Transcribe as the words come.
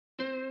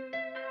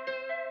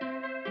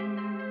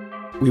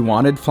We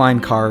wanted flying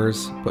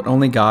cars, but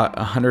only got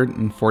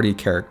 140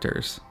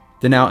 characters.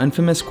 The now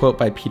infamous quote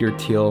by Peter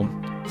Thiel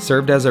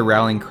served as a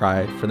rallying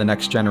cry for the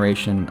next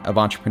generation of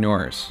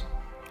entrepreneurs.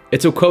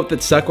 It's a quote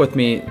that stuck with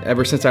me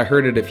ever since I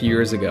heard it a few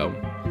years ago.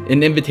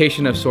 An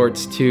invitation of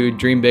sorts to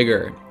dream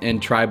bigger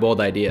and try bold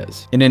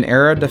ideas. In an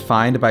era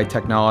defined by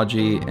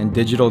technology and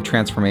digital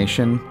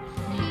transformation,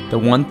 the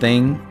one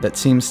thing that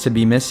seems to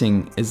be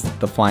missing is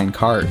the flying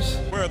cars.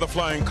 Where are the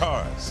flying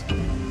cars?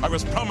 I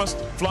was promised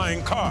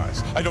flying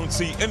cars. I don't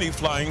see any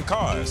flying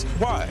cars.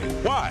 Why?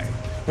 Why?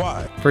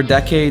 Why? For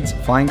decades,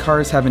 flying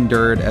cars have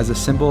endured as a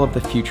symbol of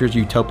the future's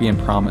utopian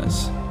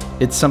promise.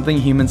 It's something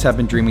humans have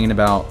been dreaming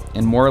about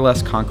in more or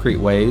less concrete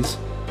ways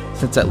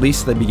since at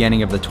least the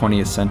beginning of the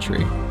 20th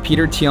century.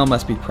 Peter Thiel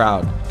must be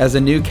proud, as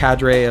a new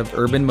cadre of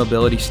urban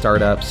mobility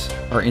startups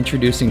are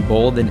introducing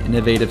bold and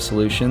innovative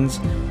solutions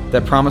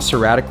that promise to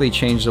radically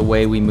change the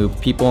way we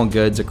move people and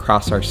goods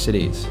across our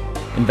cities.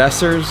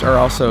 Investors are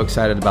also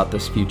excited about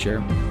this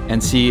future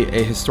and see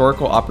a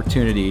historical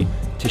opportunity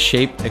to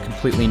shape a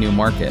completely new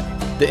market.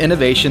 The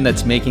innovation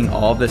that's making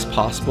all of this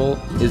possible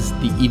is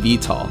the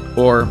eVTOL,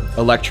 or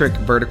electric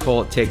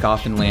vertical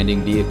takeoff and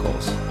landing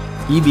vehicles.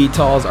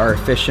 eVTOLs are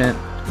efficient,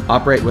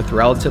 operate with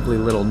relatively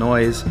little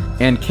noise,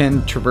 and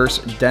can traverse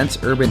dense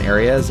urban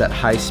areas at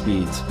high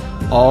speeds,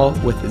 all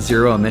with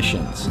zero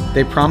emissions.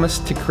 They promise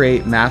to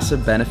create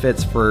massive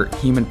benefits for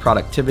human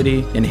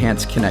productivity,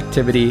 enhance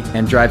connectivity,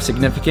 and drive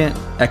significant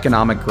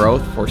economic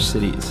growth for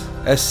cities.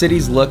 As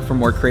cities look for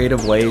more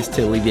creative ways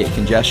to alleviate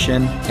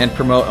congestion and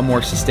promote a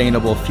more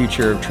sustainable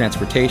future of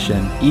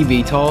transportation,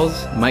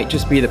 eVTOLs might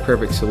just be the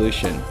perfect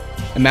solution.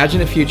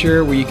 Imagine a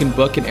future where you can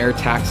book an air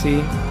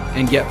taxi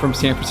and get from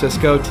San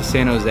Francisco to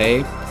San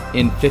Jose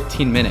in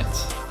 15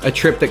 minutes, a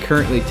trip that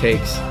currently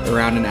takes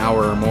around an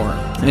hour or more,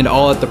 and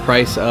all at the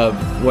price of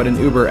what an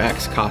Uber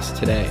X costs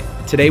today.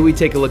 Today we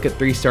take a look at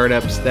 3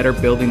 startups that are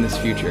building this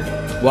future.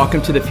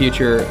 Welcome to the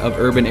future of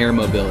urban air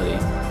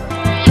mobility.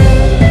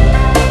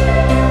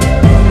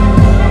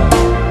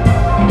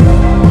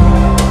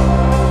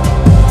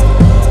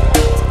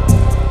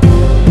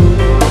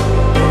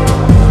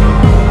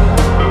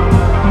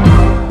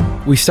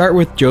 We start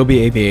with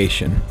Joby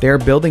Aviation. They are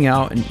building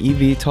out an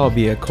eVTOL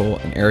vehicle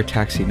and air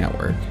taxi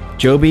network.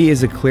 Joby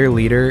is a clear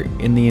leader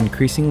in the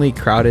increasingly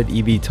crowded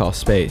eVTOL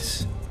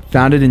space.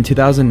 Founded in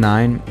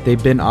 2009,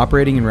 they've been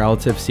operating in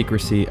relative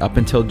secrecy up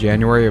until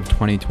January of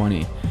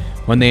 2020,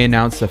 when they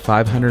announced a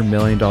 $500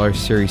 million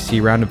Series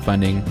C round of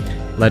funding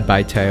led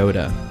by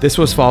Toyota. This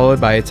was followed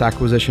by its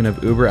acquisition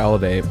of Uber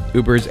Elevate,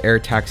 Uber's air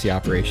taxi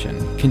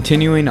operation.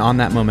 Continuing on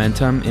that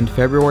momentum, in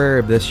February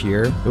of this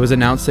year, it was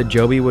announced that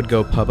Joby would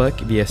go public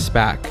via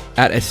SPAC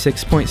at a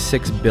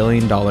 $6.6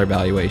 billion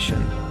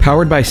valuation.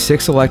 Powered by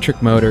 6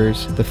 electric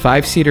motors, the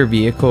 5-seater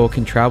vehicle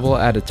can travel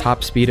at a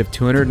top speed of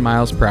 200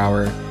 miles per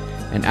hour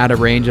and at a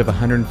range of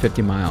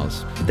 150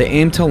 miles. They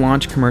aim to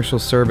launch commercial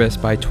service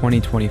by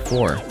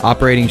 2024,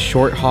 operating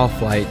short-haul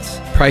flights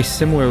priced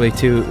similarly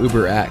to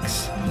Uber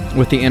X,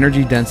 with the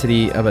energy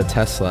density of a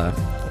Tesla,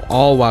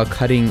 all while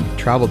cutting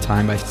travel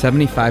time by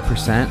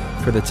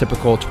 75% for the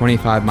typical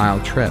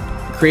 25-mile trip.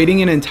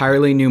 Creating an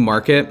entirely new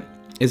market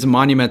is a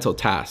monumental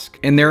task,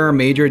 and there are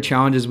major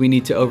challenges we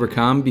need to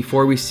overcome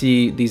before we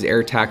see these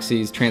air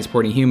taxis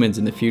transporting humans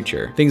in the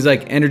future. Things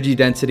like energy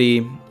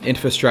density,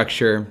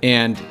 infrastructure,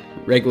 and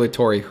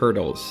regulatory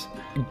hurdles.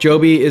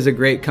 Joby is a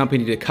great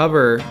company to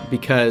cover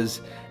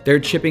because they're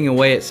chipping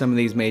away at some of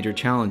these major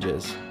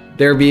challenges.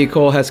 Their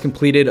vehicle has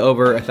completed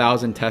over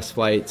 1,000 test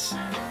flights,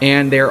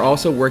 and they're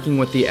also working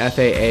with the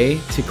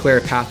FAA to clear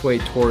a pathway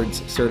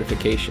towards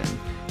certification.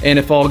 And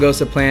if all goes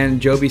to plan,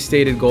 Joby's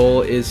stated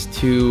goal is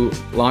to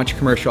launch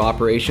commercial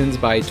operations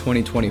by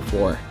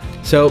 2024.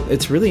 So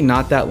it's really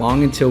not that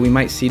long until we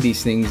might see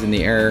these things in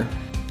the air.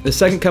 The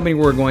second company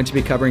we're going to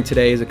be covering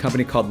today is a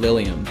company called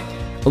Lilium.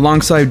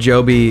 Alongside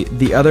Joby,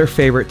 the other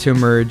favorite to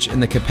emerge in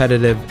the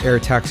competitive air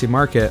taxi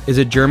market is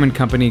a German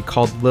company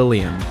called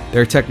Lilium.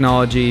 Their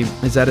technology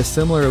is at a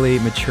similarly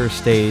mature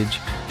stage,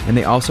 and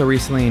they also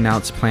recently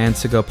announced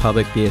plans to go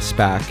public via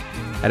SPAC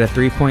at a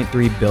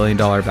 $3.3 billion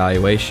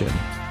valuation.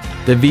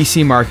 The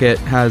VC market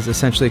has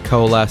essentially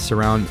coalesced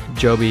around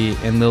Joby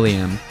and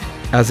Lilium,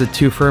 as the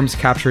 2 firms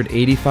captured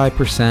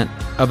 85%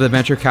 of the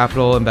venture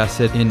capital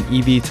invested in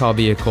eVTOL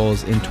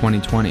vehicles in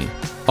 2020.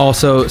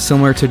 Also,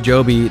 similar to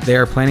Joby, they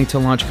are planning to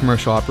launch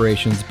commercial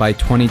operations by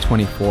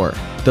 2024.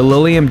 The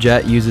Lilium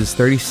jet uses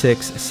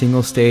 36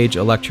 single-stage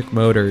electric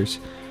motors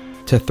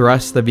to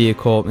thrust the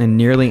vehicle in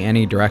nearly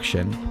any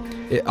direction.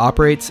 It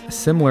operates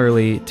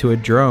similarly to a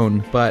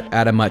drone, but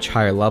at a much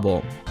higher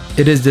level.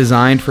 It is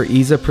designed for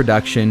ease of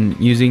production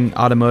using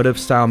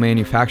automotive-style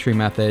manufacturing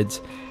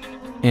methods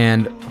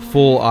and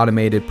full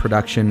automated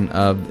production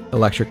of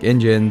electric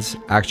engines,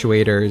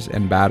 actuators,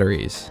 and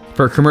batteries.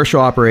 For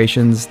commercial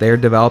operations, they are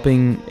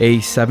developing a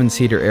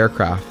 7-seater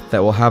aircraft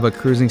that will have a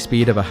cruising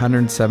speed of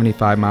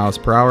 175 miles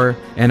per hour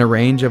and a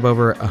range of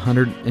over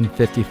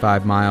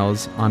 155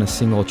 miles on a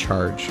single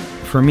charge.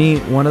 For me,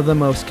 one of the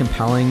most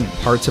compelling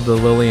parts of the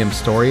Lilium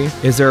story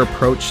is their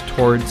approach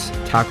towards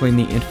tackling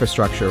the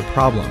infrastructure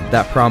problem.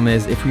 That problem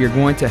is, if we are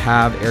going to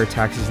have air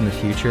taxis in the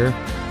future,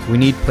 we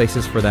need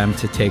places for them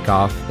to take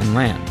off and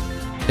land.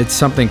 It's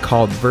something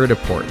called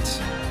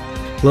vertiports.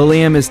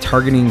 Lilium is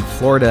targeting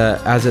Florida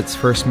as its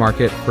first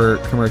market for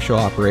commercial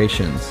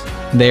operations.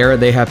 There,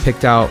 they have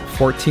picked out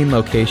 14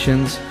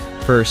 locations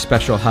for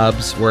special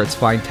hubs where its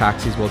flying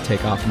taxis will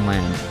take off and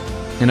land.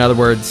 In other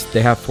words,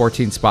 they have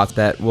 14 spots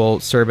that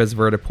will serve as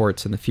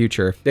vertiports in the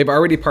future. They've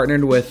already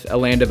partnered with a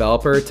land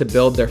developer to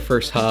build their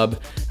first hub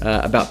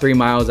about 3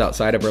 miles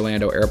outside of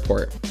Orlando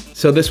Airport.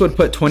 So this would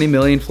put 20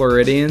 million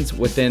Floridians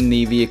within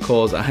the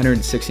vehicle's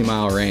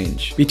 160-mile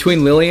range.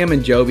 Between Lilium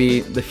and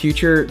Joby, the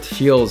future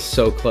feels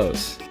so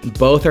close.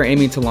 Both are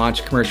aiming to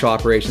launch commercial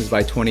operations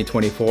by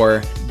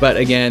 2024, but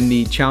again,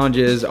 the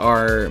challenges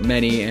are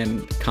many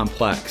and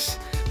complex.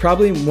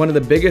 Probably one of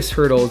the biggest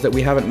hurdles that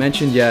we haven't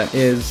mentioned yet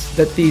is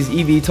that these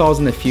eVTOLs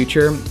in the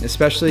future,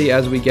 especially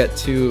as we get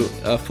to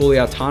a fully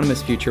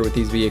autonomous future with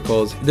these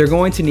vehicles, they're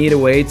going to need a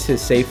way to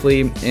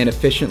safely and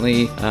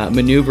efficiently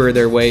maneuver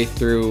their way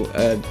through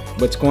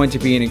what's going to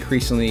be an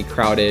increasingly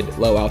crowded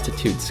low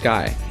altitude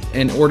sky.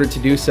 In order to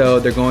do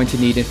so, they're going to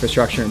need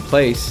infrastructure in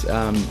place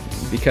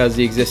because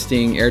the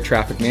existing air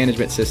traffic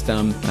management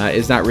system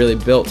is not really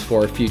built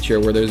for a future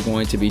where there's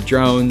going to be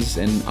drones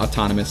and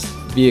autonomous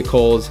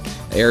vehicles,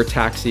 air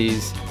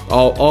taxis,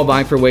 all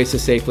vying for ways to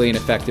safely and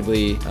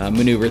effectively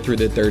maneuver through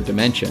the third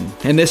dimension.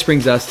 And this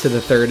brings us to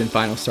the third and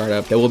final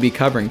startup that we'll be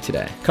covering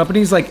today.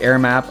 Companies like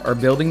AirMap are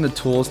building the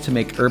tools to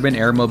make urban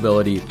air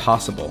mobility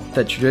possible.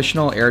 That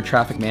traditional air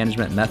traffic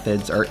management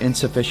methods are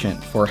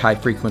insufficient for high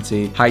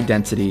frequency, high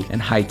density,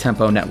 and high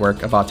tempo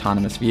network of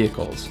autonomous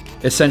vehicles.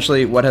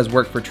 Essentially, what has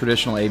worked for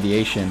traditional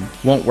aviation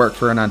won't work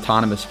for an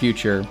autonomous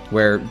future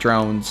where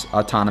drones,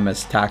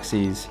 autonomous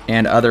taxis,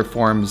 and other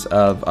forms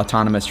of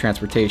autonomous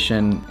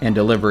transportation and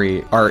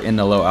delivery are in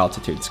the low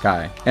altitude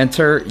sky.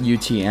 Enter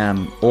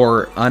UTM,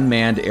 or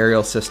Unmanned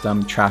Aerial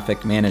System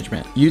Traffic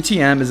Management.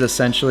 UTM is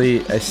essentially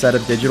a set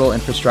of digital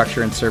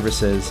infrastructure and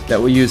services that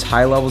will use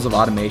high levels of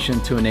automation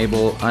to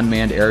enable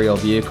unmanned aerial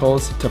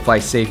vehicles to fly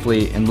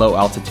safely in low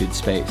altitude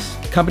space.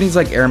 Companies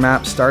like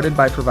AirMap started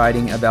by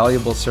providing a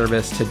valuable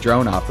service to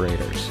drone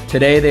operators.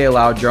 Today, they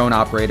allow drone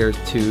operators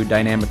to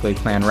dynamically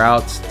plan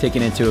routes,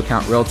 taking into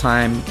account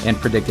real-time and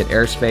predicted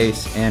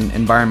airspace and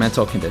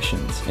environmental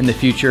conditions. In the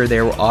future,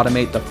 they will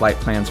automate the flight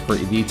plans for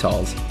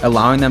eVTOLs,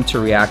 allowing them to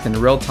react in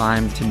real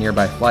time to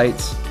nearby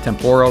flights,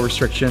 temporal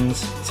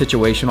restrictions,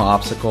 situational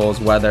obstacles,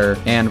 weather,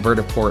 and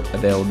vertiport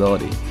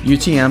availability.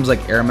 UTMs like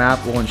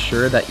AirMap will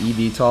ensure that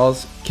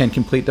eVTOLs can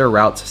complete their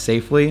routes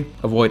safely,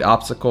 avoid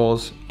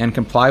obstacles, and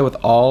comply with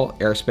all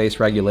airspace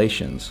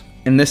regulations.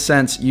 In this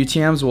sense,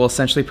 UTMs will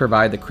essentially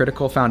provide the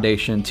critical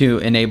foundation to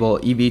enable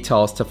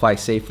eVTOLs to fly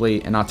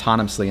safely and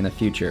autonomously in the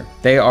future.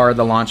 They are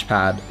the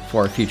launchpad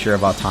for a future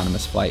of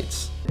autonomous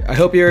flights. I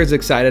hope you're as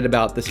excited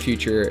about this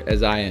future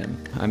as I am.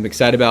 I'm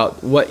excited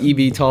about what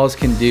eVTOLs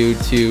can do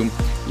to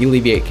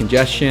alleviate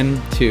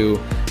congestion, to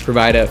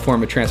provide a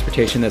form of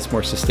transportation that's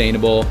more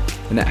sustainable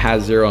and that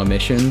has zero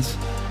emissions.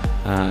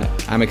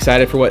 I'm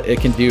excited for what it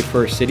can do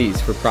for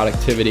cities, for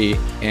productivity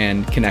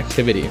and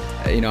connectivity.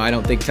 I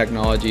don't think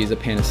technology is a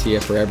panacea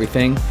for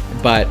everything,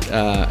 but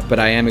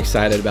I am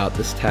excited about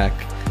this tech.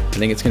 I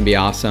think it's going to be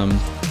awesome.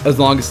 As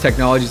long as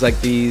technologies like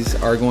these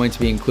are going to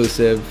be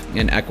inclusive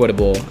and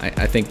equitable,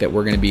 I think that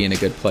we're going to be in a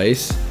good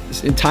place.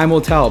 Time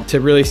will tell. To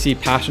really see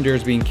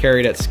passengers being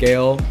carried at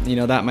scale,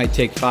 that might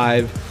take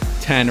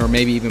 5, 10, or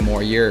maybe even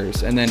more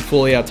years. And then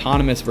fully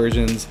autonomous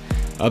versions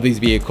of these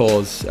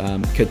vehicles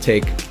could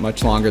take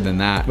much longer than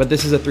that. But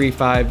this is a 3,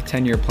 5,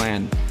 10-year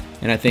plan.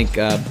 And I think,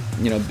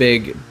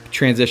 big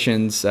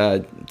transitions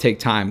take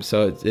time,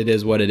 so it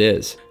is what it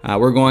is.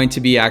 We're going to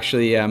be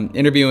actually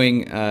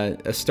interviewing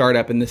a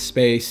startup in this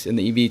space, in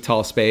the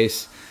eVTOL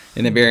space,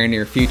 in the very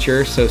near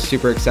future, so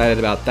super excited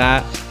about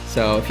that.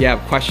 So if you have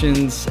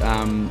questions,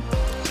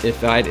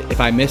 if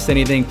I missed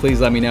anything, please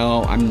let me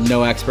know. I'm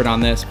no expert on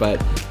this, but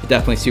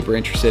definitely super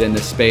interested in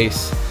this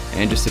space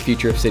and just the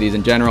future of cities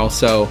in general.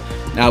 So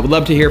I would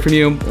love to hear from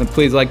you.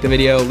 Please like the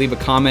video, leave a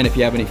comment if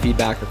you have any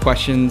feedback or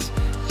questions,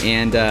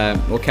 and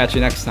we'll catch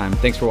you next time.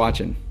 Thanks for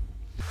watching.